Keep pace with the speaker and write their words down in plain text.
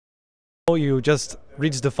You just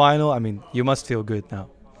reached the final. I mean, you must feel good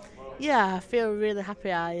now. Yeah, I feel really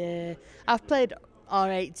happy. I've played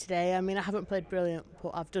alright today. I mean, I haven't played brilliant,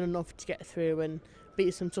 but I've done enough to get through and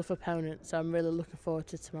beat some tough opponents. So I'm really looking forward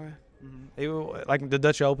to tomorrow. Like the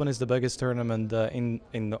Dutch Open is the biggest tournament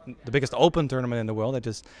the biggest open tournament in the world. I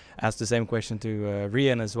just asked the same question to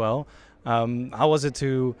Rian as well. How was it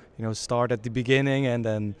to start at the beginning and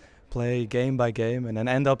then play game by game and then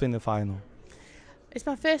end up in the final? It's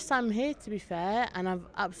my first time here, to be fair, and I've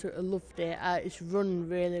absolutely loved it. It's run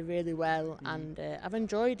really, really well, and I've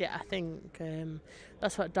enjoyed it. I think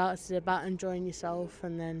that's what darts is about: enjoying yourself,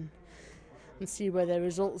 and see where the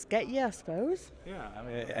results get you, I suppose. Yeah, I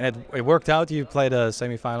mean, and it worked out. You played a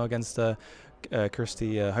semi-final against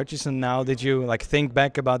Kirsty Hutchinson. Now, did you think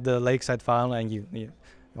back about the Lakeside final, and you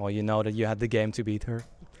know that you had the game to beat her?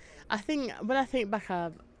 I think when I think back,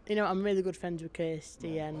 I'm really good friends with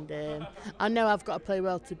Kirsty, and I know I've got to play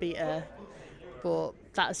well to beat her, but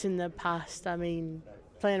that's in the past. I mean,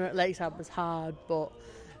 playing her at Lakeside was hard, but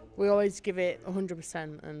we always give it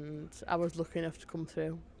 100%, and I was lucky enough to come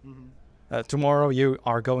through. Tomorrow you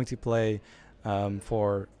are going to play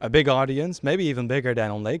for a big audience, maybe even bigger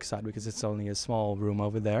than on Lakeside because it's only a small room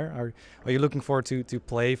over there. Are you looking forward to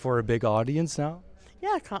play for a big audience now?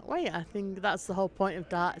 Yeah, I can't wait. I think that's the whole point of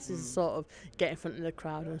darts is sort of get in front of the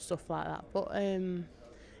crowd and stuff like that. But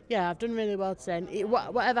yeah, I've done really well today. And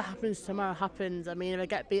whatever happens tomorrow happens. I mean, if I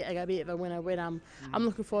get beat, I get beat. If I win, I win. I'm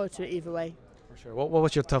looking forward to it either way. For sure. What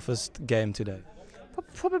was your toughest game today?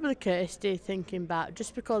 Probably Kirsty, thinking back,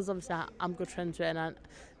 just because obviously I'm good friends with her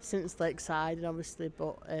since Lakeside, and obviously,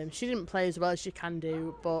 but she didn't play as well as she can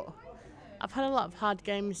do. But I've had a lot of hard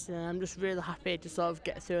games today, and I'm just really happy to sort of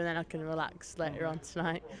get through, and then I can relax later on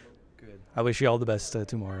tonight. Good. I wish you all the best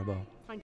tomorrow, Beau.